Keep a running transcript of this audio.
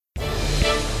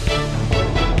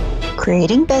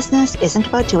Creating business isn't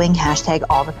about doing hashtag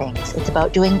all the things. It's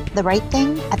about doing the right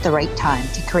thing at the right time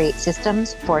to create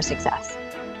systems for success.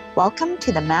 Welcome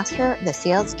to the Master the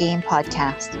Sales Game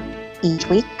podcast. Each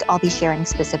week, I'll be sharing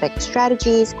specific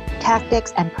strategies,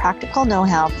 tactics, and practical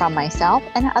know-how from myself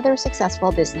and other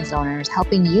successful business owners,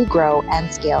 helping you grow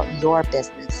and scale your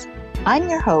business. I'm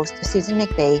your host, Susan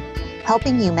McVeigh,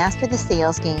 helping you master the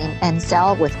sales game and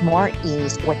sell with more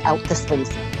ease without the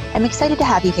sleaze. I'm excited to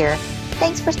have you here.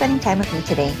 Thanks for spending time with me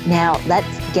today. Now,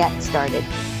 let's get started.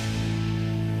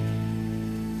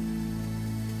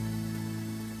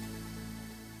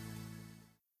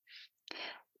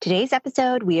 Today's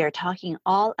episode, we are talking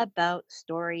all about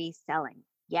story selling.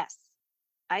 Yes,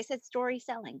 I said story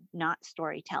selling, not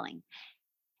storytelling.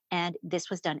 And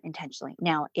this was done intentionally.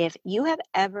 Now, if you have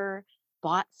ever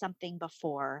bought something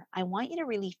before, I want you to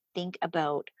really think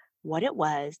about what it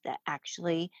was that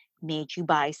actually made you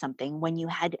buy something when you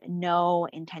had no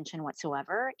intention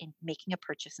whatsoever in making a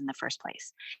purchase in the first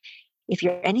place. If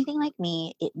you're anything like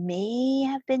me, it may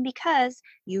have been because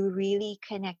you really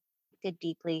connected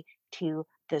deeply to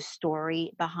the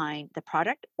story behind the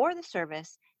product or the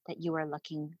service that you are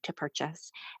looking to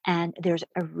purchase. And there's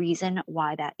a reason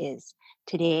why that is.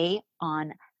 Today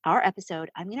on our episode,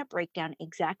 I'm going to break down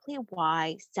exactly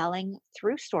why selling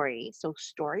through story, so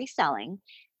story selling,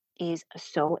 is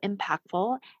so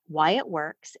impactful, why it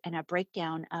works, and a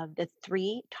breakdown of the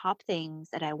three top things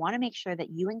that I want to make sure that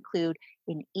you include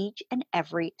in each and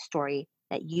every story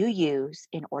that you use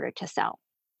in order to sell.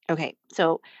 Okay,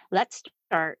 so let's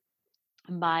start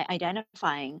by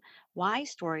identifying why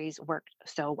stories work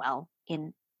so well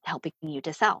in helping you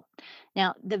to sell.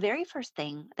 Now, the very first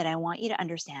thing that I want you to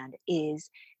understand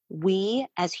is we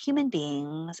as human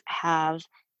beings have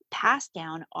passed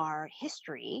down our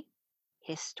history.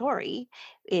 His story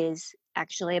is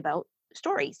actually about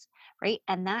stories, right?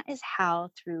 And that is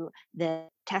how, through the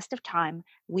test of time,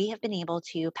 we have been able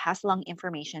to pass along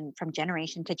information from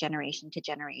generation to generation to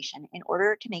generation in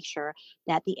order to make sure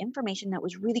that the information that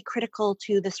was really critical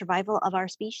to the survival of our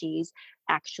species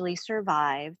actually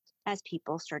survived as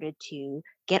people started to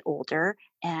get older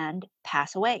and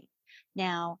pass away.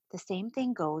 Now, the same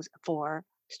thing goes for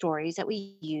stories that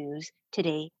we use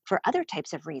today for other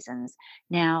types of reasons.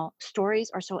 Now,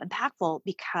 stories are so impactful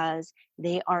because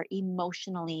they are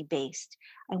emotionally based.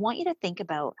 I want you to think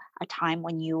about a time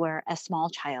when you were a small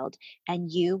child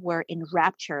and you were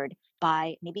enraptured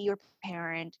by maybe your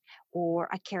parent or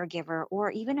a caregiver or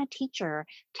even a teacher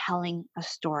telling a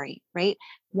story, right?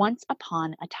 Once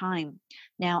upon a time.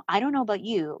 Now, I don't know about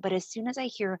you, but as soon as I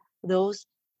hear those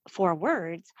four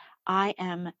words, I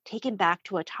am taken back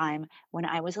to a time when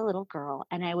I was a little girl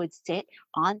and I would sit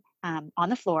on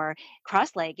the floor,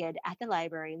 cross-legged at the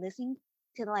library, listening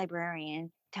to the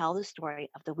librarian tell the story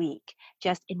of the week,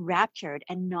 just enraptured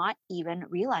and not even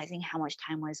realizing how much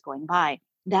time was going by.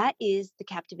 That is the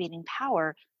captivating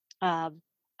power of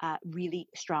a really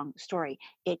strong story.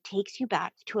 It takes you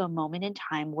back to a moment in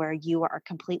time where you are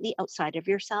completely outside of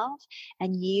yourself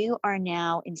and you are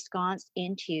now ensconced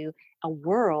into a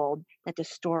world that the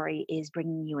story is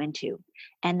bringing you into.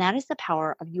 And that is the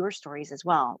power of your stories as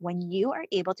well. When you are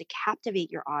able to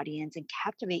captivate your audience and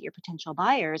captivate your potential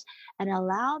buyers and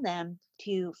allow them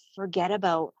to forget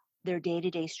about their day to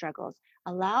day struggles,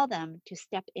 allow them to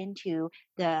step into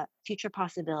the future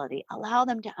possibility, allow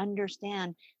them to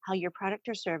understand how your product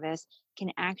or service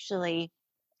can actually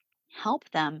help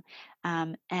them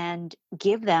and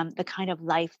give them the kind of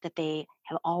life that they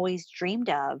have always dreamed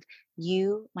of.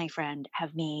 You, my friend,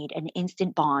 have made an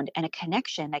instant bond and a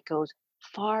connection that goes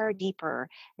far deeper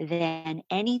than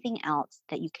anything else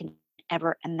that you can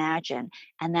ever imagine.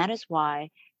 And that is why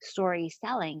story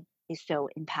selling is so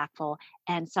impactful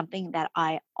and something that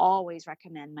I always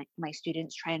recommend my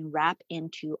students try and wrap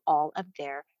into all of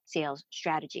their sales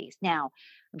strategies. Now,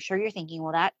 I'm sure you're thinking,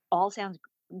 well, that all sounds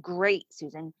great,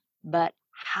 Susan, but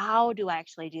how do I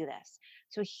actually do this?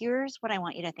 So here's what I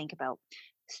want you to think about.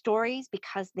 Stories,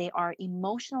 because they are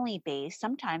emotionally based,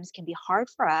 sometimes can be hard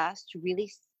for us to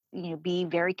really be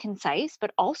very concise,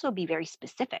 but also be very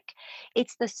specific.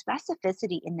 It's the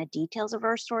specificity in the details of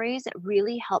our stories that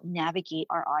really help navigate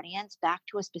our audience back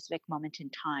to a specific moment in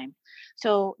time.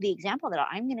 So the example that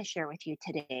I'm going to share with you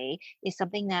today is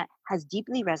something that has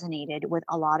deeply resonated with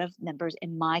a lot of members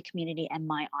in my community and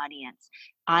my audience.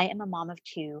 I am a mom of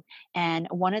two, and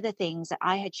one of the things that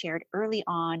I had shared early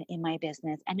on in my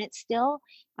business, and it's still,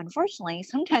 unfortunately,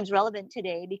 sometimes relevant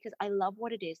today because I love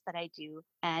what it is that I do,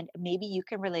 and maybe you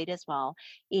can relate as well,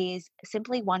 is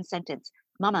simply one sentence: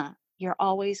 Mama, you're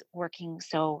always working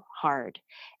so hard.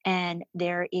 And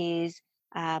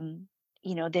um,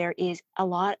 there is a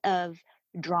lot of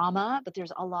drama, but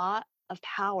there's a lot of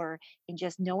power in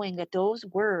just knowing that those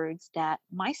words that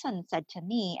my son said to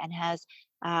me and has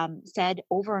said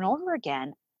over and over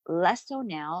again, less so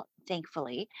now,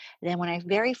 thankfully, than when I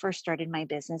very first started my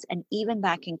business. And even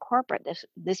back in corporate,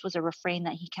 this was a refrain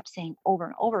that he kept saying over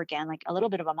and over again, like a little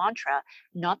bit of a mantra,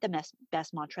 not the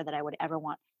best mantra that I would ever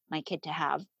want my kid to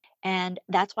have. And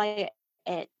that's why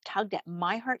it tugged at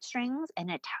my heartstrings, and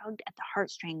it tugged at the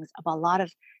heartstrings of a lot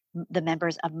of the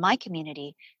members of my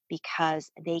community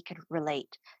because they could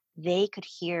relate. They could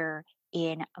hear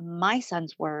in my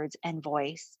son's words and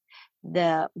voice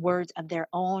the words of their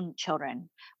own children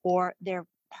or their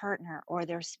partner or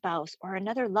their spouse or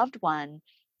another loved one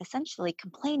essentially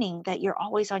complaining that you're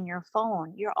always on your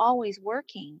phone, you're always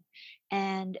working.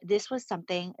 And this was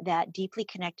something that deeply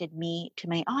connected me to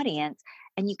my audience.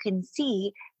 And you can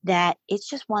see that it's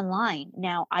just one line.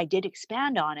 Now, I did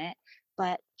expand on it,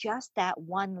 but just that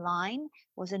one line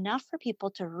was enough for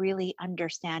people to really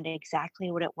understand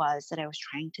exactly what it was that I was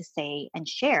trying to say and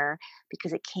share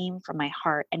because it came from my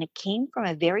heart and it came from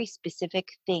a very specific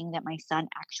thing that my son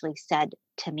actually said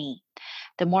to me.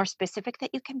 The more specific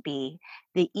that you can be,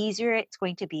 the easier it's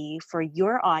going to be for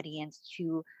your audience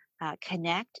to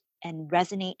connect and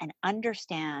resonate and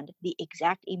understand the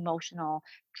exact emotional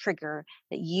trigger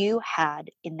that you had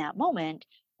in that moment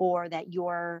or that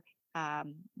your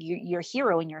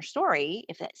hero in your story,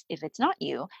 if it's not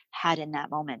you, had in that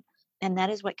moment. And that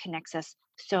is what connects us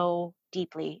so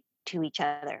deeply to each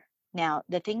other. Now,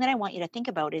 the thing that I want you to think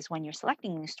about is when you're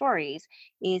selecting these stories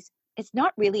is it's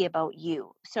not really about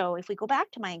you. So if we go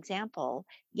back to my example,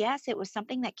 yes, it was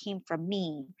something that came from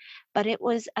me, but it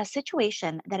was a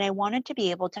situation that I wanted to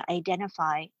be able to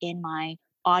identify in my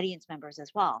audience members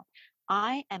as well.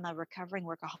 I am a recovering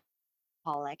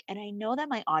workaholic, and I know that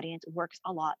my audience works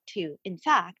a lot too. In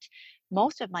fact,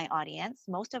 most of my audience,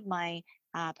 most of my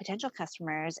potential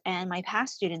customers, and my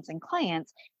past students and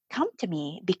clients come to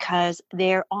me because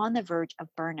they're on the verge of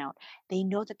burnout. They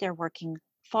know that they're working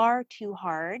far too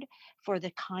hard for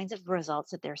the kinds of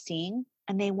results that they're seeing,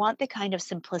 and they want the kind of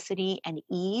simplicity and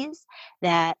ease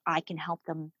that I can help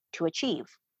them to achieve.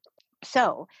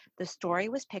 So the story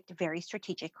was picked very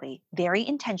strategically, very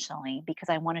intentionally, because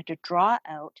I wanted to draw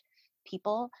out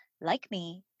people like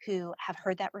me who have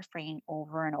heard that refrain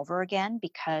over and over again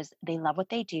because they love what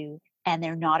they do and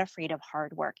they're not afraid of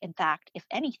hard work. In fact, if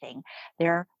anything,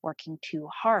 they're working too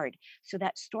hard. So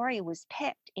that story was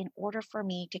picked in order for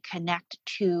me to connect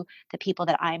to the people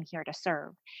that I'm here to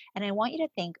serve. And I want you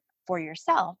to think for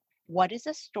yourself, what is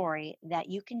a story that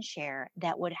you can share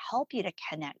that would help you to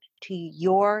connect to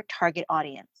your target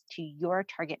audience, to your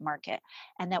target market,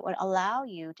 and that would allow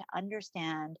you to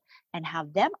understand and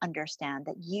have them understand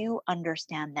that you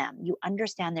understand them. You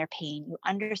understand their pain, you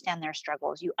understand their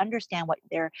struggles, you understand what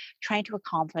they're trying to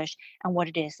accomplish and what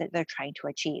it is that they're trying to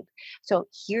achieve. So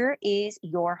here is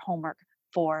your homework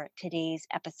for today's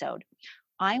episode.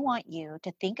 I want you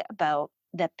to think about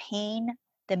the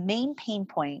main pain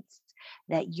points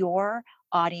that your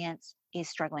audience is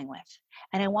struggling with.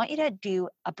 And I want you to do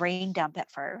a brain dump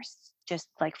at first, just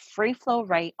like free flow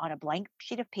write on a blank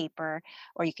sheet of paper,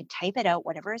 or you can type it out,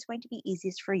 whatever is going to be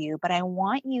easiest for you. But I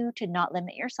want you to not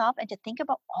limit yourself and to think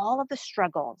about all of the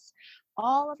struggles,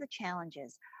 all of the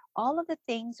challenges, all of the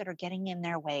things that are getting in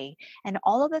their way, and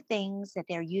all of the things that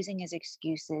they're using as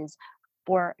excuses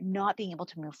for not being able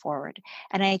to move forward.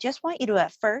 And I just want you to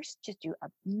at first just do a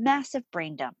massive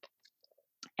brain dump.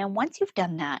 And once you've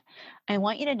done that, I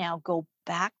want you to now go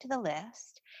back to the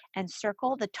list and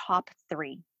circle the top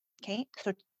three. Okay.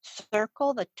 So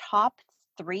circle the top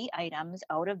three items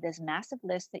out of this massive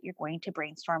list that you're going to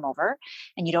brainstorm over.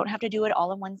 And you don't have to do it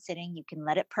all in one sitting. You can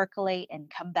let it percolate and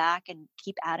come back and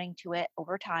keep adding to it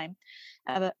over time.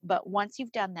 But once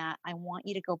you've done that, I want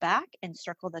you to go back and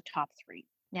circle the top three.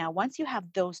 Now, once you have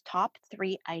those top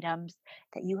three items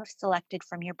that you have selected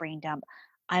from your brain dump,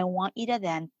 I want you to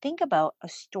then think about a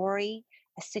story,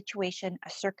 a situation, a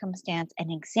circumstance,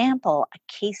 an example, a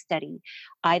case study,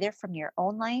 either from your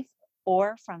own life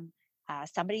or from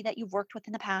somebody that you've worked with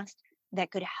in the past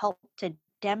that could help to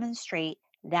demonstrate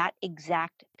that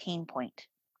exact pain point.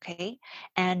 Okay.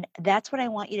 And that's what I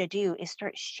want you to do is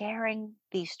start sharing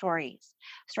these stories,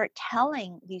 start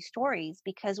telling these stories,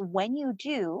 because when you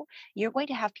do, you're going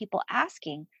to have people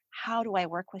asking, how do I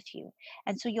work with you?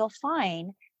 And so you'll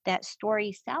find that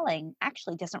story selling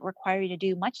actually doesn't require you to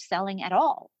do much selling at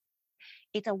all.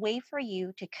 It's a way for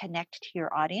you to connect to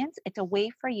your audience. It's a way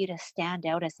for you to stand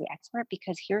out as the expert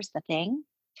because here's the thing,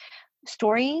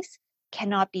 stories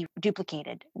cannot be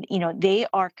duplicated. They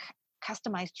are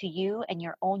customized to you and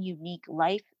your own unique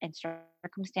life and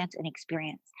circumstance and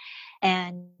experience.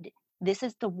 And this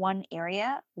is the one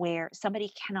area where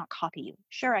somebody cannot copy you.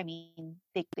 Sure, I mean,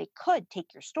 they could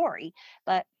take your story,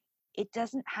 but it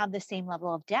doesn't have the same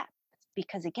level of depth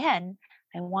because, again,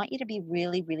 I want you to be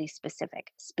really, really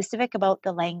specific about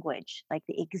the language, like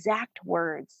the exact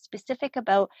words, specific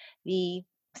about the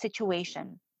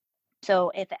situation.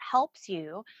 So, if it helps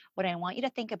you, what I want you to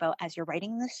think about as you're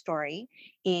writing this story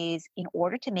is in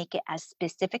order to make it as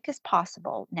specific as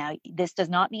possible. Now, this does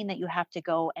not mean that you have to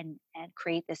go and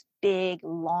create this big,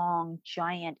 long,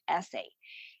 giant essay.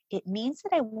 It means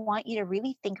that I want you to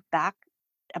really think back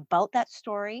about that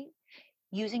story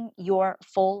using your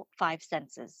full five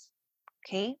senses.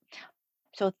 Okay.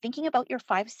 So, thinking about your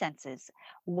five senses,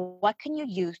 what can you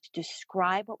use to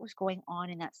describe what was going on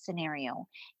in that scenario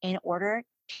in order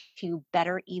to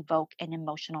better evoke an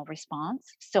emotional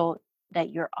response so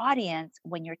that your audience,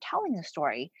 when you're telling the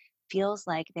story, feels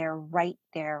like they're right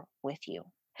there with you?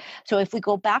 So, if we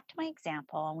go back to my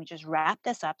example and we just wrap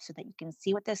this up so that you can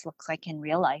see what this looks like in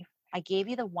real life, I gave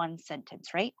you the one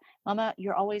sentence, right? Mama,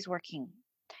 you're always working.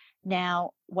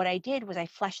 Now, what I did was I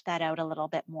fleshed that out a little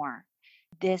bit more.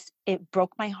 It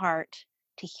broke my heart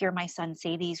to hear my son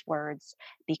say these words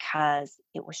because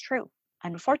it was true.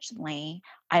 Unfortunately,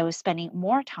 I was spending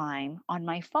more time on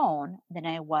my phone than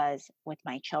I was with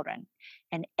my children.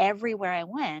 And everywhere I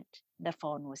went, the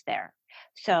phone was there.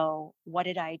 So, what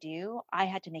did I do? I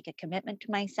had to make a commitment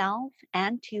to myself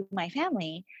and to my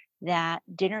family that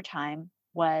dinner time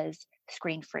was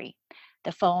screen free.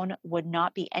 The phone would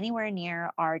not be anywhere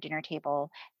near our dinner table,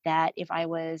 that if I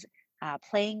was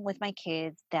playing with my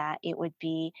kids, that it would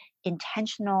be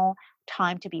intentional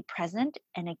time to be present.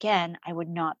 And again, I would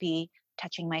not be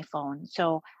touching my phone.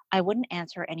 So I wouldn't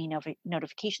answer any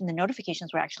notification. The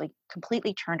notifications were actually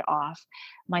completely turned off.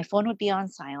 My phone would be on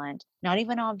silent, not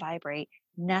even on vibrate.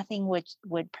 Nothing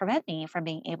would prevent me from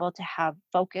being able to have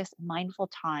focused,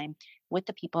 mindful time with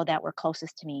the people that were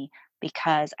closest to me,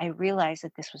 because I realized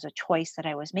that this was a choice that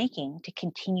I was making to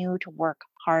continue to work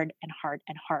hard and hard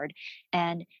and hard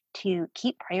and to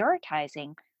keep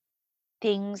prioritizing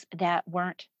things that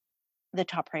weren't the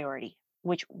top priority,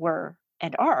 which were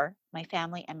and are my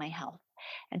family and my health.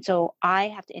 And so I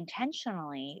have to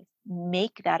intentionally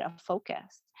make that a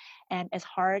focus. And as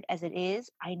hard as it is,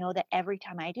 I know that every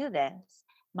time I do this,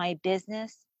 my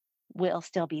business will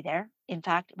still be there. In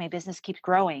fact, my business keeps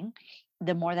growing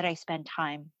the more that I spend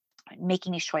time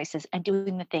making these choices and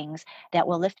doing the things that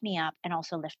will lift me up and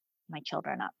also lift my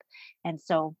children up. And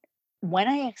so when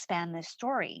I expand this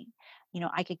story,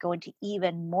 I could go into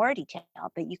even more detail,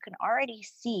 but you can already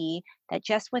see that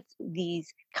just with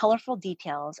these colorful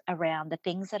details around the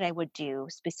things that I would do,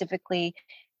 specifically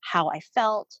how I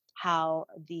felt, how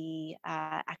the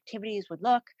activities would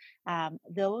look,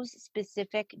 those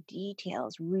specific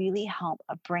details really help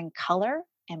bring color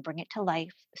and bring it to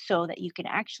life so that you can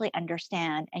actually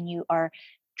understand and you are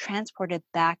transported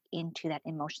back into that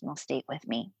emotional state with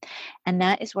me. And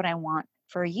that is what I want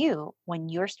for you when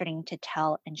you're starting to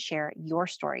tell and share your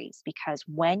stories. Because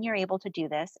when you're able to do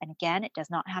this, and again, it does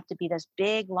not have to be this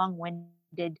big, long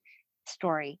winded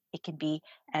story, it can be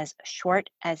as short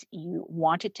as you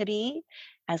want it to be,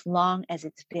 as long as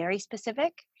it's very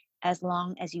specific, as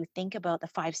long as you think about the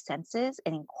five senses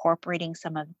and incorporating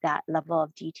some of that level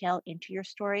of detail into your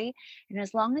story. And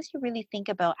as long as you really think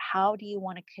about how do you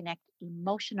want to connect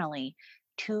emotionally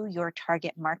to your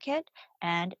target market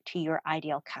and to your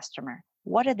ideal customer.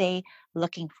 What are they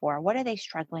looking for? What are they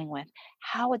struggling with?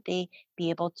 How would they be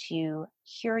able to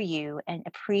hear you and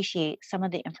appreciate some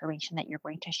of the information that you're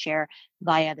going to share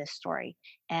via this story?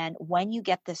 And when you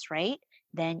get this right,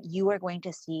 then you are going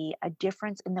to see a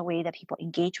difference in the way that people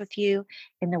engage with you,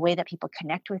 in the way that people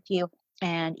connect with you.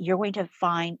 And you're going to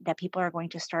find that people are going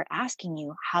to start asking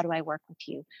you, how do I work with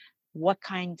you? What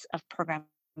kinds of programs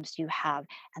do you have?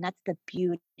 And that's the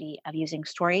beauty of using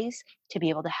stories to be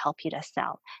able to help you to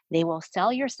sell. They will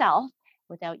sell yourself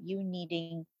without you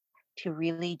needing to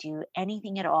really do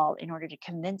anything at all in order to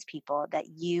convince people that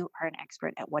you are an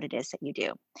expert at what it is that you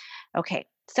do. Okay,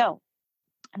 so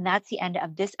and that's the end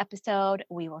of this episode.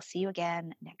 We will see you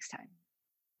again next time.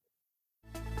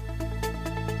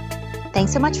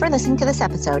 Thanks so much for listening to this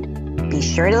episode. Be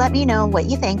sure to let me know what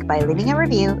you think by leaving a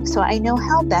review so I know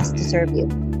how best to serve you.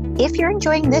 If you're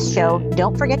enjoying this show,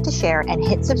 don't forget to share and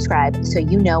hit subscribe so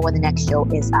you know when the next show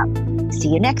is up. See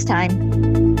you next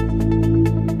time.